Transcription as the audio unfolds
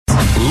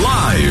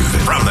Live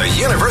from the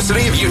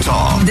University of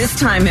Utah. This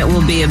time it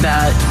will be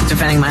about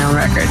defending my own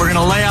record. We're going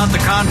to lay out the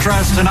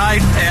contrast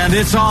tonight, and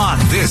it's on.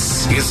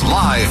 This is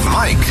Live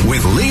Mike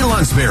with Lee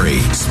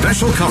Lunsberry.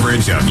 Special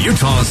coverage of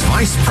Utah's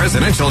vice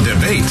presidential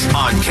debate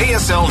on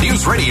KSL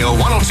News Radio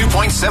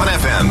 102.7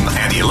 FM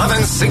and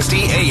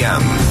 1160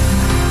 AM.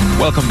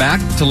 Welcome back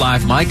to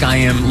Live Mike. I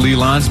am Lee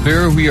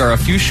Lonsberry. We are a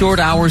few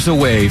short hours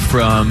away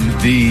from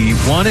the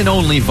one and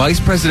only vice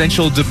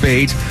presidential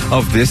debate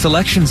of this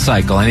election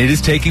cycle. And it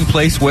is taking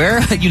place where?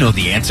 You know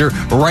the answer.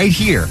 Right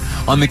here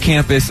on the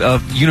campus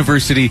of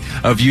University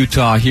of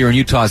Utah, here in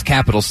Utah's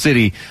capital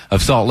city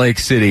of Salt Lake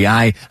City.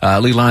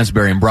 Lee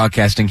Lonsberry, am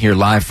broadcasting here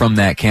live from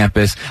that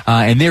campus.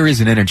 And there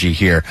is an energy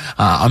here.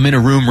 I'm in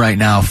a room right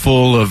now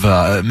full of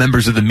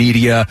members of the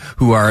media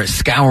who are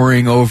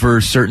scouring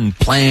over certain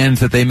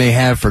plans that they may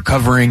have for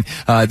covering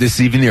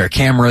this evening. There are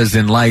cameras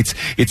and lights.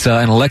 It's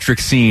an electric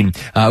scene,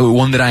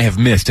 one that I have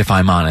missed, if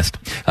I'm honest.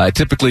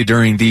 Typically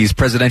during these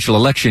presidential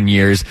election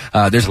years,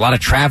 there's a lot of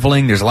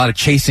traveling. There's a lot of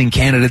chasing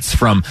candidates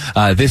from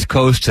this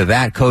coast to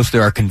that coast.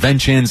 There are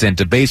conventions and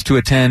debates to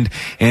attend.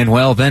 And,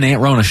 well, then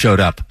Aunt Rona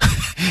showed up.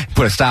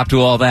 Put a stop to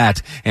all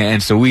that.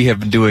 And so we have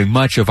been doing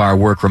much of our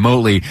work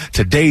remotely.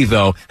 Today,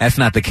 though, that's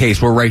not the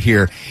case. We're right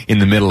here in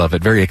the middle of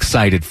it. Very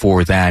excited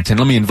for that. And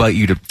let me invite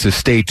you to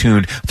stay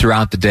tuned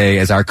throughout the day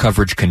as our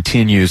coverage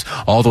continues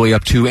all the way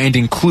up to and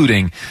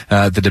including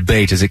the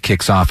debate as it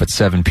kicks off at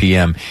 7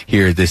 p.m.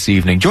 here this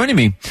evening. Joining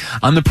me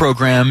on the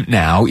program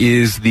now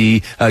is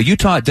the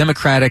Utah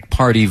Democratic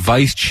Party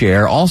Vice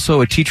Chair,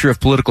 also a teacher of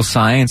political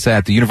science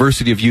at the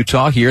University of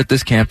Utah here at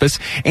this campus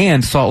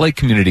and Salt Lake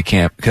Community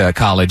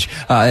College.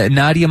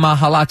 Nadia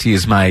Mahalati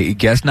is my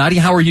guest.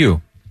 Nadia, how are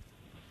you?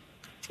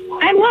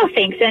 I'm well,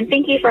 thanks, and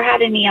thank you for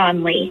having me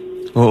on, Lee.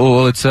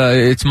 Well,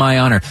 it's my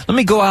honor. Let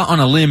me go out on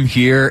a limb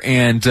here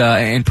and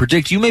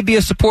predict you may be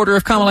a supporter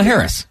of Kamala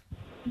Harris.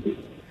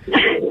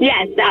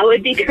 Yes, that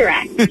would be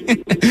correct.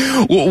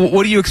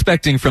 What are you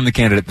expecting from the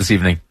candidate this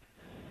evening?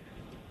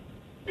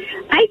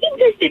 I think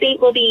this debate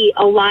will be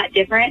a lot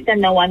different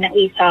than the one that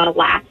we saw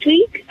last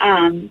week.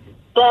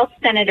 Both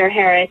Senator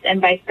Harris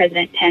and Vice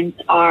President Pence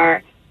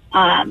are,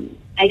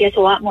 I guess,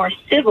 a lot more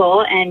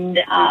civil, and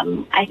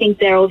I think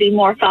there will be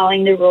more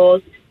following the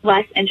rules,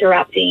 less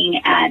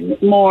interrupting,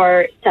 and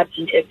more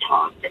substantive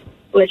talk,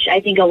 which I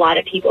think a lot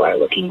of people are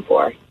looking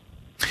for.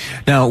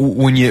 Now,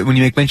 when you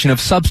make mention of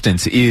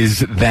substance,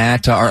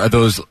 are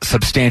those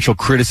substantial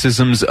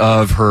criticisms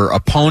of her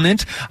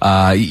opponent,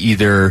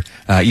 either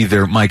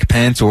Mike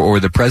Pence or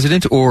the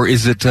president, or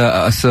is it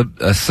a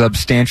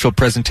substantial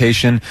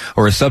presentation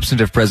or a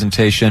substantive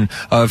presentation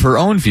of her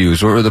own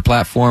views or the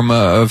platform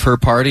of her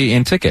party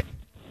and ticket?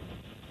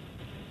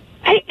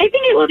 I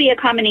think it will be a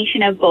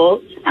combination of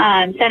both.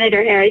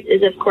 Senator Harris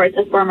is, of course,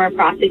 a former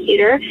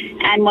prosecutor,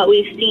 and what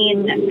we've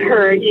seen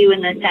her do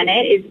in the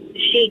Senate is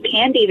she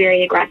can be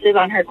very aggressive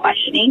on her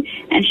questioning,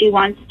 and she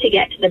wants to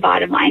get to the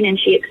bottom line, and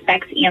she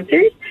expects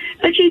answers.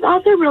 But she's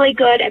also really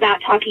good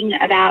about talking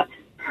about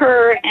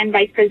her and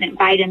Vice President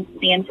Biden's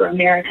plan for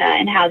America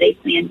and how they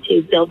plan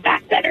to build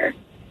back better.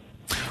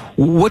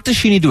 What does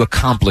she need to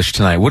accomplish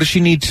tonight? What does she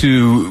need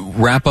to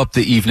wrap up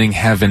the evening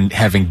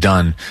having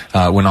done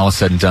when all is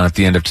said and done at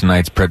the end of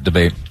tonight's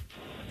debate?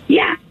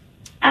 Yeah.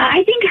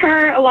 I think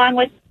her, along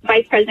with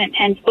Vice President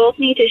Pence, both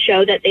need to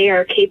show that they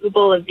are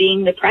capable of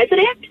being the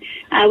president.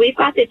 We've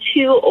got the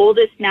two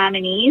oldest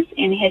nominees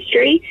in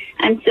history,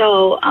 and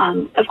so,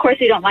 of course,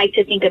 we don't like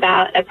to think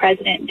about a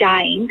president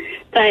dying,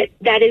 but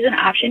that is an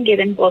option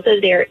given both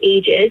of their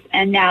ages,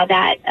 and now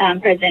that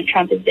President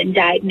Trump has been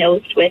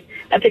diagnosed with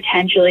a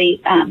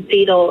potentially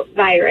fatal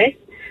virus.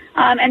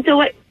 And so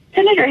what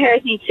Senator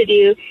Harris needs to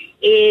do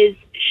is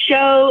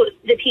show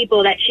the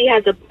people that she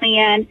has a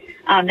plan,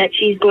 that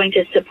she's going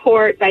to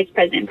support Vice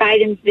President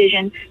Biden's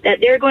vision, that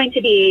they're going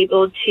to be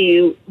able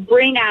to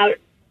bring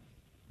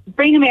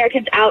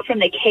Americans out from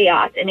the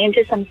chaos and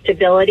into some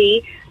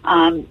stability,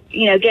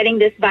 getting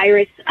this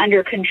virus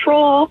under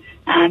control,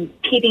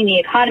 keeping the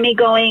economy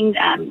going,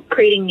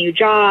 creating new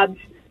jobs.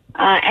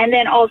 And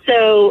then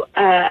also,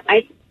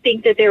 I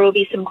think that there will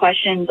be some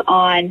questions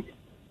on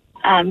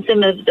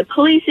some of the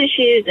police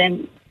issues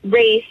and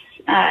race,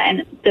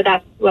 and so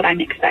that's what I'm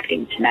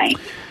expecting tonight.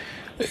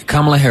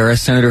 Kamala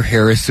Harris, Senator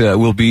Harris,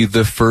 will be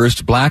the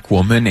first black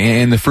woman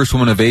and the first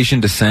woman of Asian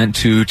descent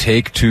to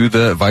take to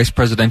the vice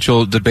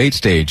presidential debate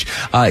stage.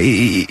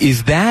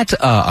 Is that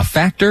a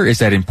factor? Is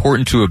that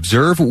important to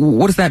observe?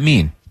 What does that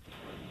mean?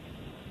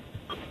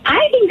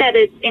 I think that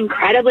it's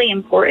incredibly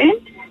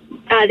important.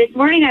 This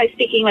morning I was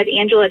speaking with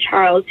Angela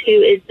Charles, who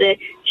is the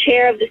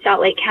chair of the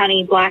Salt Lake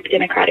County Black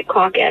Democratic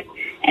Caucus,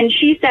 and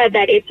she said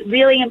that it's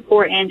really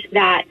important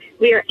that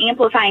we are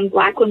amplifying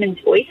black women's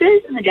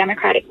voices in the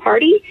Democratic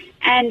Party,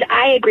 and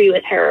I agree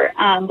with her.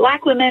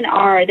 Black women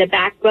are the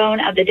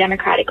backbone of the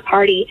Democratic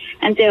Party,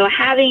 and so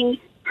having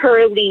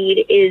her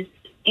lead is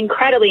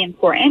incredibly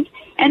important,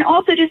 and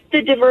also just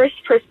the diverse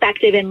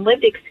perspective and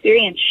lived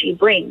experience she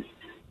brings.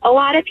 A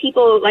lot of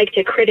people like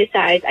to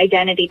criticize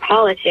identity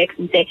politics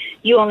and say,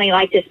 you only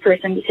like this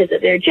person because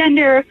of their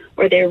gender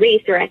or their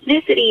race or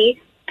ethnicity.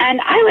 And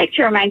I like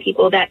to remind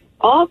people that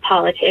all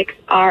politics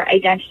are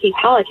identity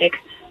politics.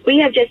 We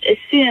have just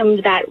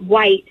assumed that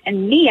white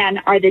and man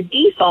are the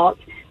default,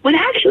 when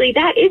actually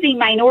that is a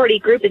minority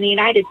group in the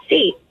United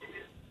States.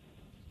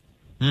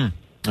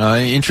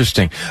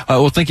 Interesting.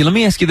 Well, thank you. Let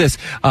me ask you this: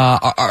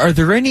 are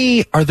there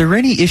any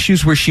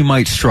issues where she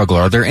might struggle?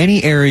 Are there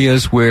any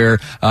areas where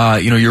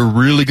you're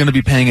really going to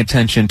be paying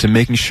attention to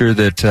making sure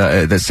that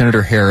that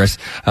Senator Harris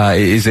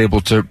is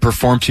able to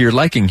perform to your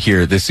liking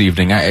here this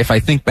evening? If I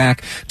think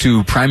back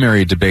to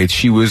primary debates,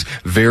 she was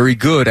very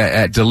good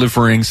at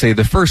delivering, say,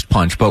 the first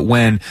punch. But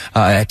when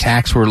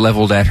attacks were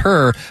leveled at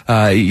her,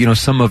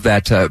 some of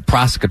that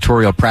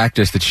prosecutorial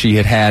practice that she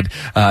had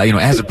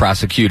as a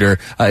prosecutor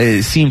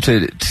seemed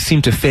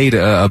to fade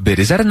a bit.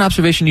 Is that an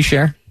observation you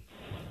share?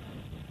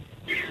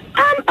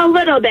 A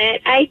little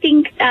bit. I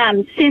think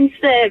since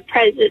the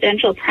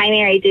presidential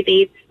primary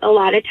debates, a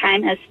lot of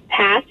time has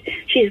passed.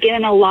 She's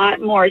given a lot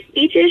more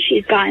speeches.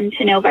 She's gotten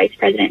to know Vice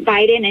President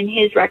Biden and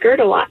his record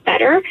a lot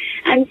better.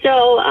 And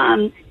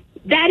so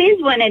that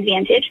is one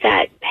advantage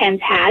that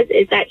Pence has,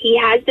 is that he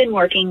has been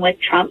working with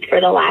Trump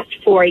for the last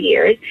 4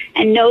 years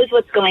and knows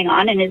what's going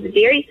on and is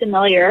very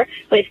familiar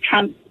with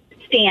Trump's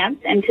stance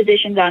and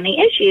positions on the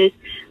issues,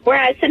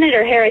 whereas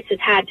Senator Harris has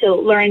had to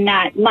learn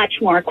that much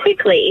more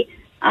quickly.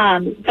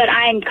 But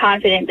I'm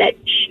confident that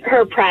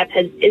her prep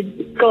is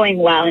going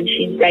well and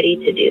she's ready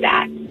to do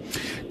that.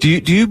 Do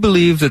you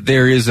believe that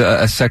there is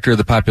a sector of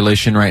the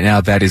population right now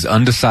that is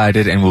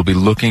undecided and will be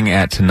looking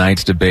at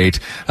tonight's debate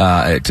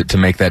to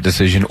make that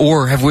decision,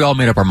 or have we all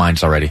made up our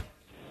minds already?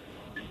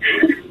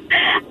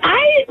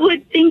 I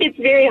would think it's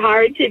very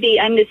hard to be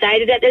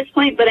undecided at this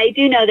point, but I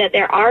do know that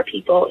there are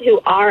people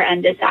who are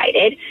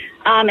undecided,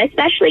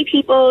 especially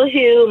people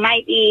who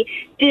might be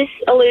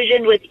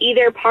disillusioned with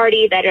either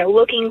party that are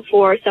looking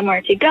for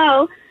somewhere to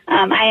go.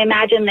 I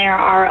imagine there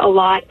are a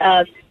lot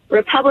of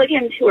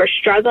Republicans who are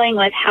struggling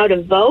with how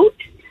to vote.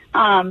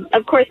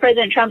 Of course,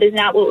 President Trump is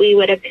not what we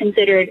would have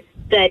considered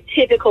the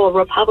typical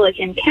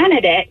Republican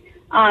candidate.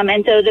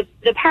 And so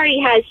the party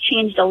has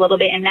changed a little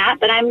bit in that,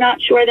 but I'm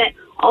not sure that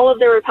all of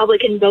the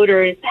Republican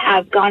voters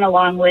have gone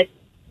along with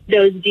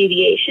those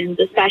deviations,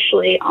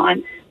 especially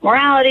on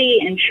morality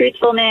and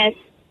truthfulness,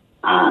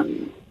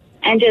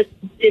 and just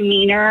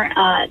demeanor.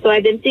 So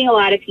I've been seeing a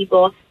lot of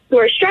people who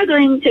are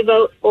struggling to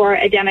vote for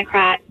a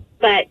Democrat,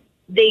 but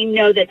they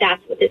know that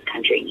that's what this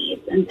country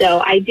needs. And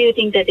so I do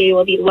think that they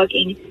will be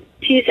looking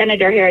to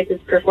Senator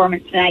Harris's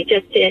performance tonight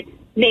just to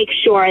make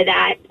sure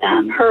that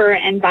her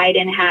and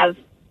Biden have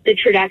the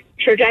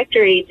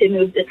trajectory to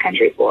move this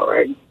country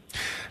forward.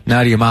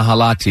 Nadia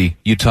Mahalati,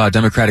 Utah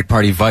Democratic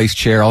Party Vice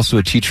Chair, also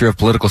a teacher of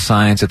political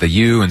science at the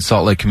U and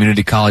Salt Lake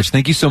Community College.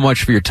 Thank you so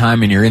much for your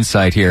time and your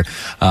insight here.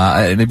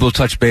 Maybe we'll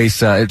touch base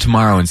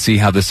tomorrow and see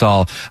how this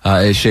all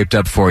is shaped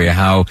up for you,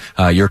 how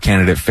your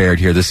candidate fared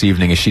here this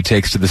evening as she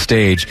takes to the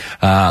stage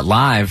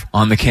live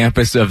on the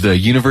campus of the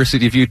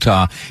University of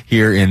Utah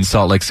here in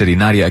Salt Lake City.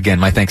 Nadia, again,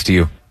 my thanks to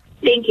you.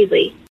 Thank you, Lee.